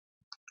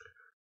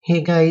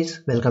Hey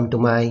guys, welcome to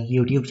my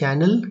YouTube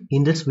channel.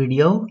 In this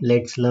video,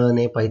 let's learn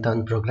a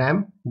Python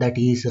program, that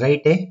is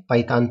write a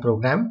Python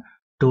program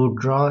to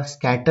draw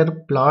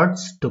scatter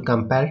plots to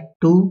compare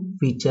two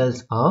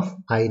features of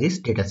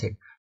iris dataset.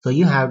 So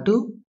you have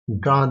to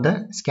draw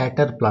the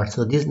scatter plot.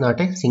 So this is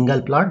not a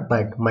single plot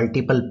but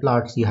multiple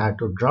plots you have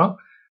to draw,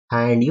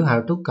 and you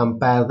have to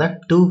compare the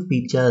two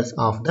features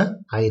of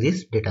the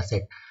iris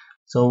dataset.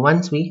 So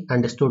once we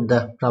understood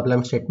the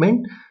problem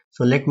statement,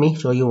 so let me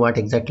show you what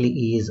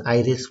exactly is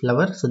iris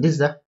flower. So this is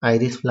the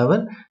iris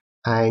flower,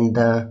 and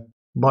the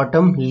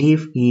bottom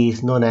leaf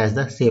is known as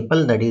the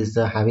sepal, that is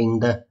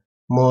having the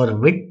more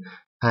width,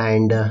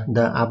 and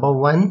the above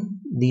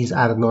one, these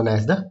are known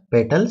as the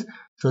petals.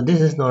 So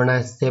this is known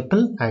as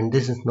sepal and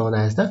this is known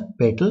as the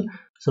petal.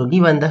 So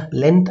given the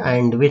length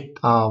and width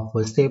of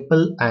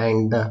sepal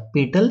and the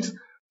petals,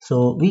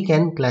 so we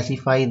can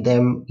classify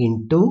them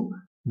into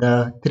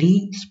the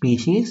three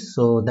species.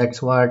 So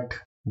that's what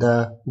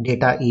the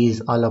data is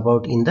all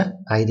about in the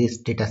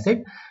iris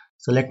dataset.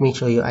 So let me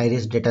show you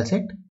iris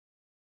dataset.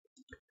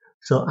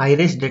 So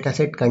iris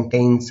dataset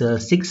contains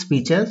six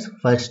features.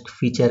 First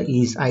feature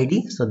is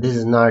id, so this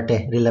is not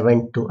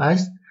relevant to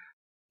us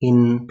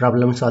in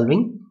problem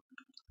solving.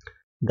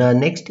 The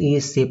next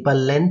is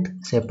sepal length,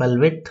 sepal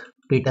width,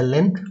 petal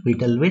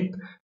width,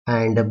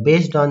 and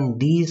based on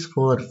these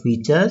four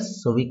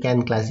features, so we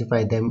can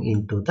classify them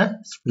into the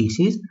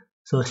species.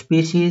 So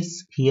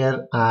species,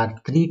 here are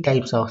three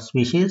types of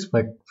species,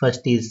 but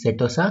first is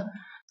setosa,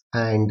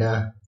 and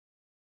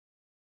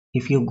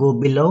if you go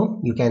below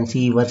you can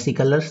see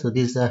versicolor, so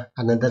this is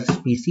another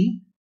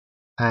species,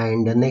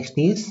 and the next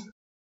is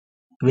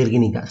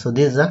virginica, so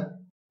this is the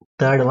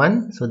third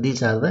one. So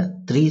these are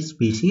the three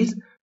species.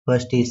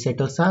 First is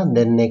setosa,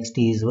 then next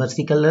is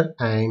versicolor,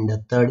 and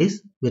the third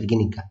is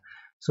virginica.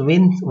 So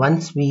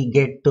once we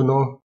get to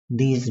know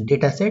these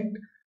data set,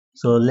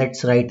 so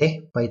let's write a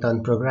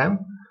Python program.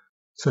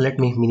 So let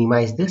me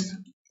minimize this.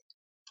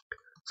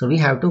 So we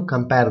have to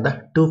compare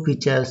the two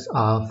features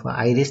of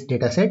iris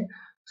dataset.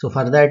 So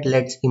for that,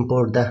 let's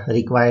import the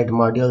required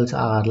modules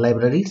or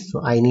libraries.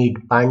 So I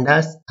need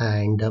pandas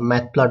and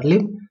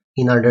matplotlib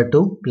in order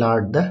to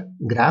plot the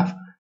graph.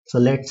 So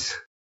let's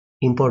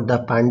import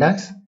the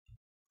pandas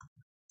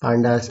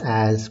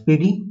as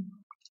pd,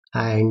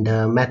 and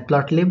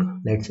matplotlib,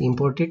 let's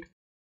import it.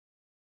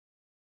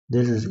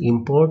 This is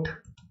import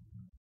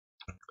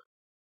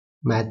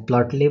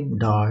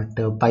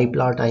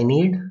matplotlib.pyplot I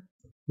need.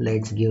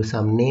 Let's give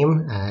some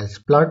name as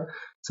plot.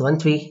 So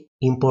once we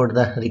import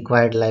the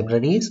required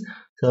libraries,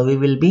 so we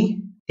will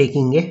be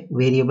taking a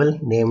variable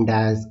named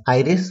as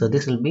iris. So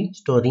this will be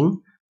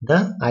storing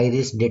the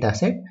iris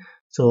dataset.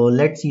 So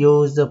let's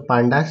use the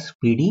pandas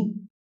pd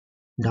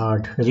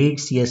dot read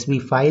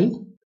csv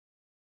file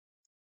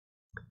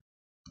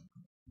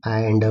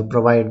and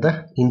provide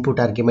the input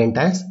argument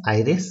as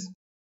iris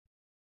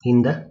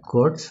in the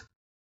quotes.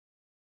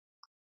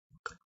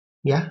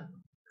 Yeah,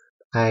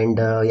 and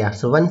yeah,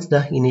 so once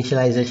the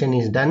initialization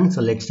is done,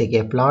 so let's take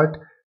a plot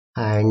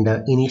and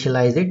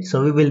initialize it.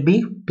 So we will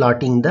be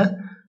plotting the,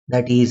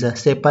 that is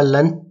sepal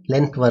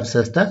length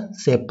versus the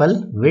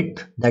sepal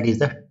width, that is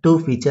the two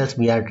features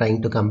we are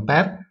trying to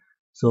compare.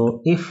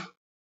 So if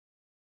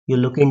you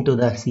look into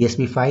the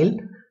csv file,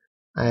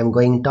 I am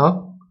going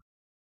top,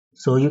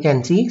 so you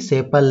can see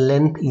sepal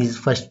length is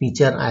first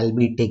feature I'll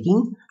be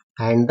taking,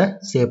 and the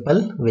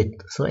sepal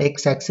width. So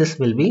x-axis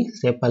will be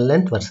sepal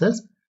length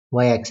versus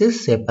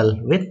y-axis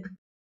sepal width.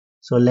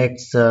 So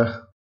let's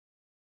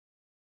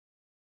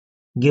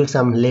give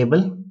some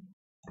label,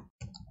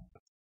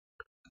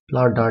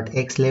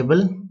 plot.x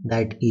label,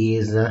 that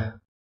is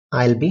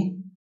I'll be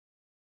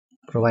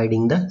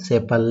providing the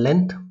sepal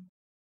length.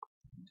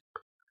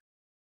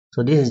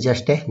 So this is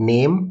just a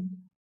name,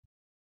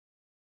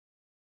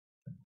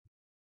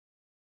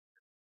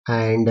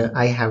 and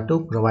I have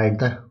to provide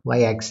the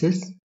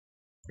y-axis,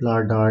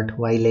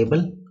 plot.y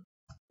label,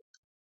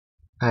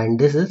 and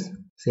this is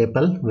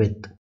sepal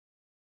width.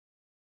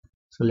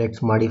 So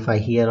let's modify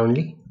here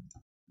only.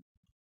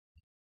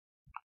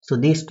 So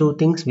these two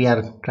things we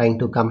are trying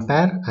to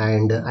compare,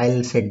 and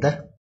I'll set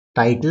the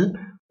title,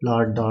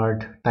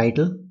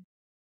 plot.title.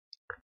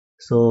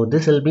 So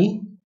this will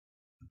be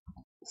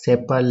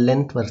sepal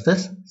length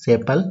versus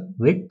sepal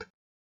width.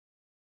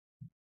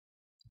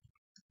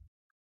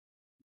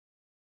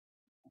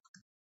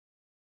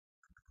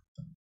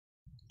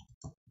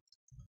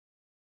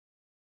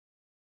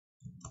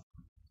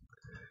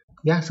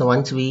 Yeah, so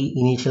once we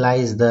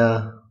initialize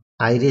the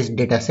iris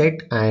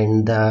dataset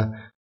and the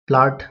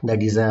plot,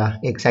 that is a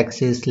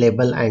x-axis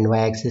label and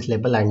y-axis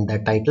label and the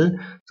title,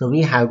 so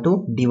we have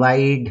to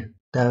divide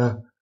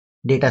the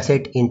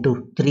dataset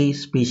into three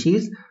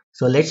species.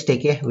 So let's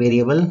take a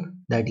variable,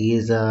 that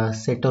is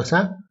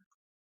setosa,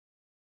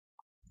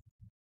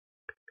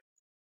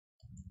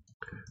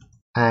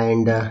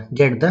 and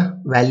get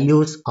the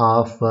values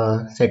of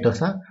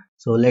setosa.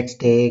 So let's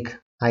take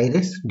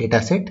iris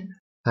dataset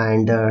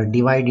and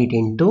divide it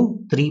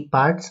into three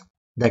parts.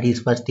 That is,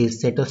 first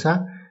is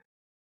setosa.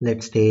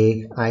 Let's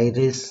take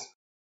iris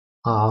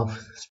of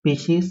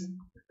species.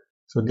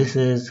 So this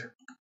is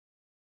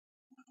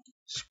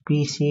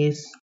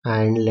species,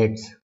 and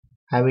let's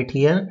have it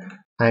here,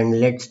 and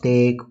let's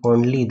take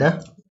only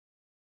the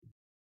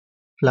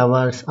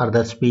flowers or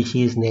the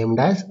species named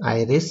as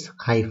iris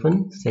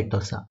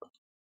setosa.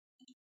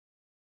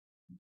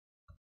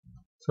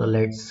 So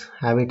let's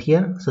have it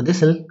here. So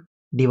this will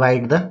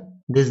divide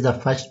this is the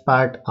first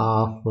part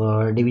of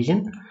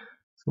division.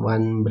 So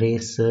 1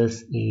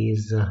 braces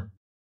is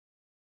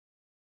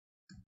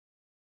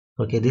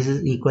okay, this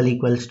is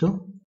equals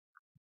to,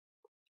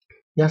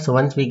 yeah. So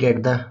once we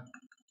get the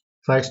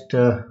first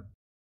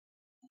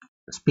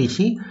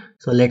species,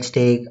 so let's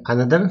take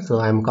another. So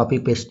I'm copy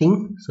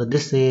pasting. So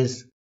this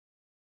is,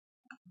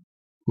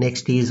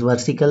 next is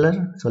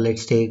versicolor. So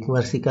let's take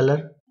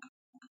versicolor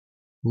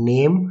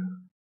name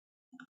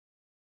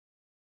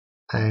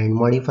and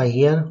modify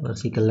here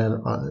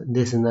versicolor.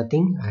 This is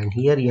nothing, and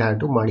here you have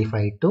to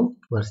modify it to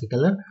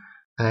versicolor.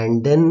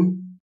 And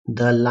then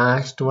the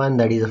last one,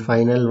 that is the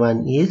final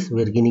one, is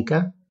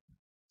virginica.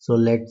 So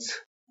let's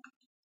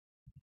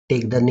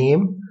take the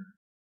name,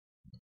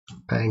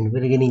 and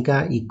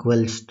virginica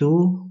equals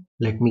to,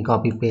 let me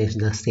copy paste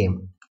the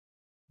same.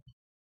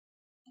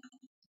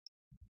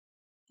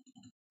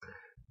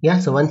 Yeah,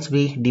 so once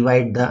we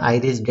divide the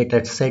iris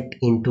data set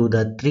into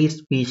the 3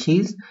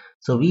 species,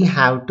 so we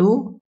have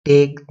to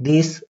take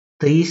these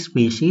 3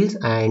 species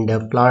and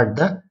plot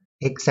the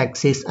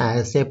x-axis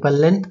as sepal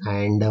length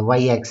and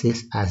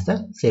y-axis as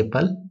the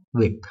sepal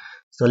width.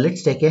 So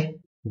let's take a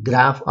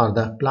graph or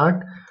the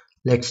plot.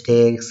 Let's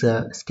take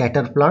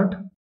scatter plot,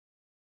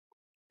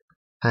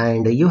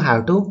 and you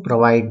have to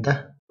provide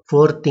the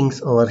 4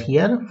 things over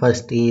here.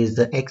 First is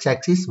the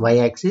x-axis,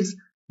 y-axis,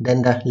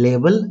 then the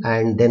label,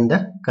 and then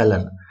the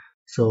color.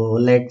 So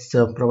let's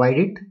provide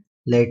it.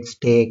 Let's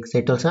take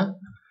setosa.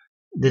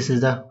 This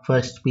is the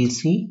first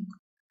species,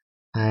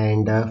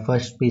 and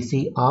first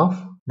species of,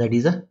 that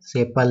is a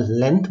sepal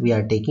length we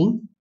are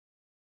taking.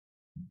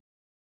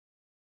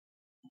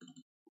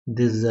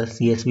 This is a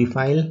CSV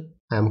file.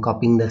 I am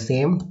copying the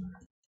same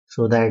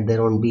so that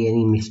there won't be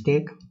any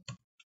mistake.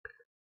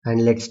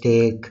 And let's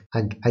take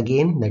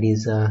again, that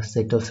is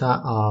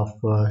setosa of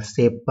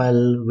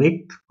sepal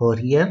width over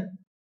here.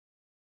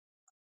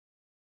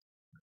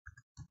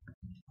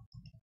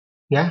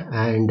 Yeah,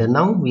 and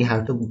now we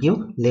have to give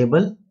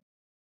label.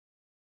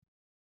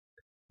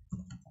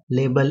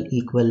 Label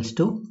equals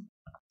to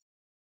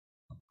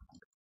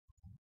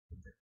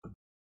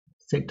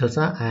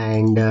setosa,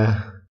 and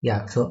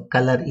yeah, so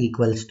color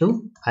equals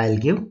to, I'll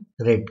give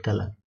red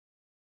color.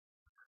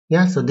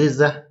 Yeah, so this is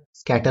the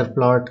scatter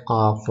plot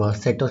of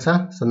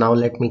setosa. So now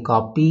let me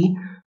copy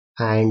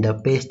and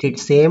paste it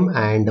same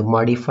and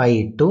modify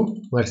it to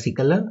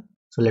versicolor.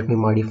 So let me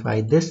modify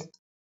this,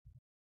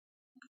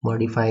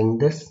 modifying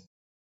this,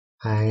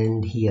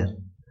 and here.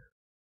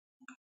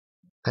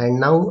 And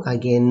now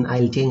again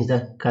I'll change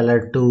the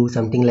color to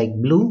something like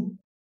blue.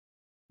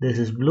 This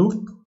is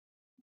blue,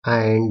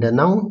 and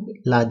now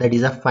that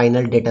is a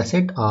final data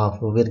set of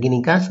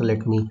virginica. So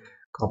let me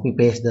copy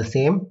paste the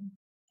same,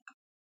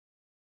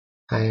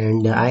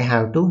 and I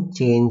have to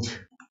change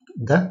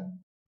the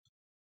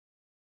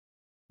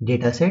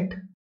data set,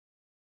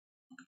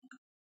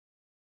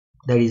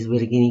 that is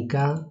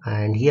virginica,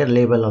 and here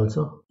label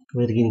also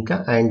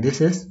virginica, and this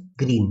is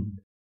green.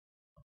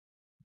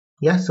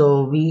 Yeah,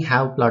 so we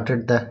have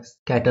plotted the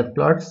scatter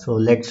plot. So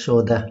let's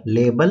show the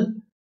label.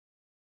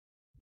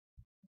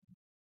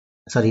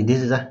 Sorry,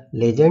 this is a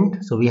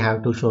legend, so we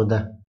have to show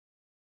the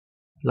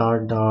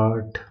plot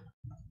dot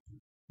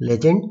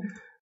legend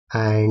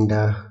and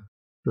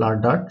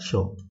plot dot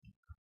show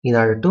in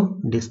order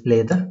to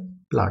display the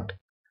plot.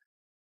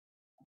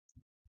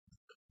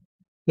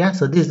 Yeah,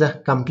 so this is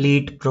the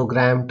complete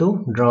program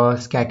to draw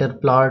scatter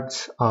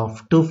plots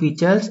of 2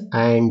 features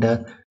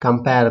and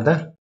compare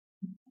the,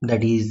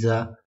 that is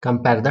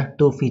compare the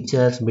 2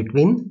 features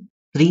between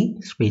 3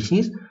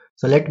 species.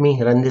 So let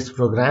me run this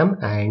program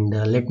and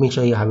let me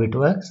show you how it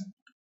works.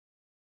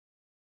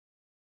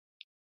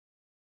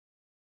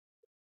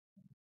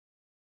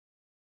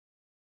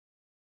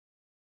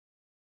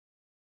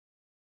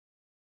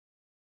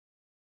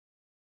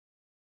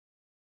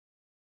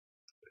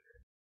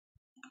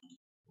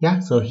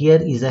 Yeah, so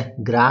here is a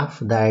graph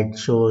that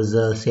shows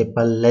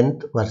sepal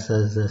length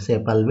versus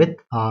sepal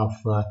width of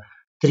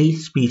 3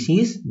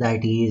 species,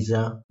 that is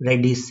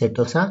red is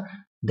setosa,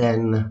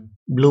 then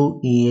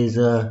blue is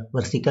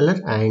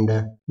versicolor,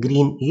 and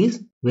green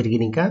is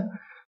virginica.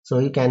 So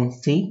you can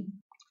see,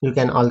 you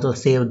can also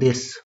save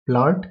this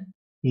plot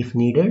if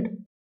needed.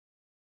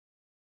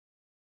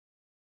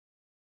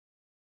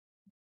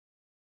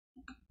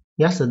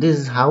 Yeah, so this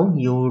is how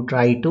you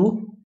try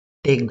to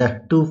take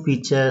the 2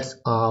 features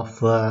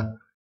of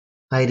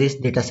iris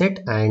dataset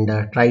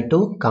and try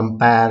to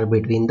compare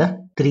between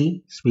the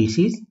 3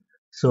 species.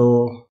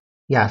 So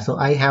yeah, so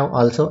I have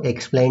also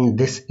explained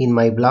this in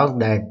my blog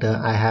that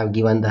I have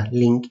given the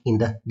link in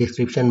the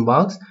description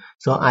box.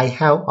 So I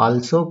have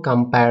also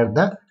compared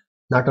the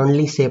not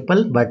only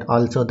sepal but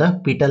also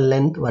the petal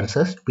length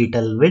versus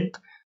petal width.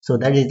 So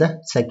that is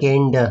the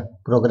second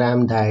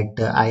program that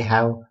I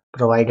have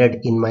provided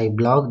in my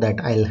blog that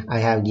I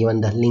have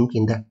given the link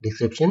in the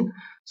description,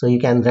 so you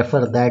can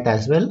refer that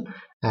as well.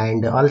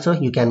 And also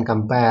you can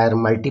compare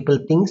multiple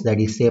things, that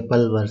is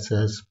sepal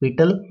versus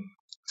petal.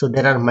 So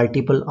there are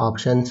multiple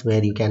options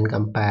where you can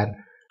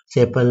compare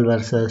sepal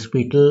versus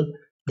petal,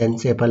 then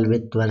sepal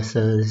width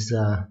versus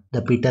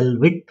the petal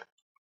width.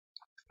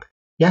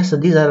 Yeah, so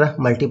these are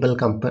multiple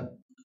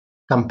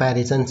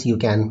comparisons you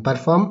can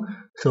perform.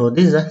 So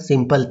this is a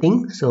simple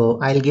thing. So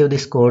I'll give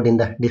this code in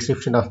the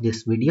description of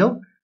this video.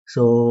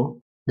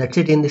 So that's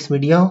it in this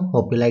video.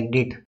 Hope you liked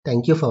it.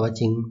 Thank you for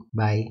watching.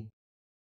 Bye.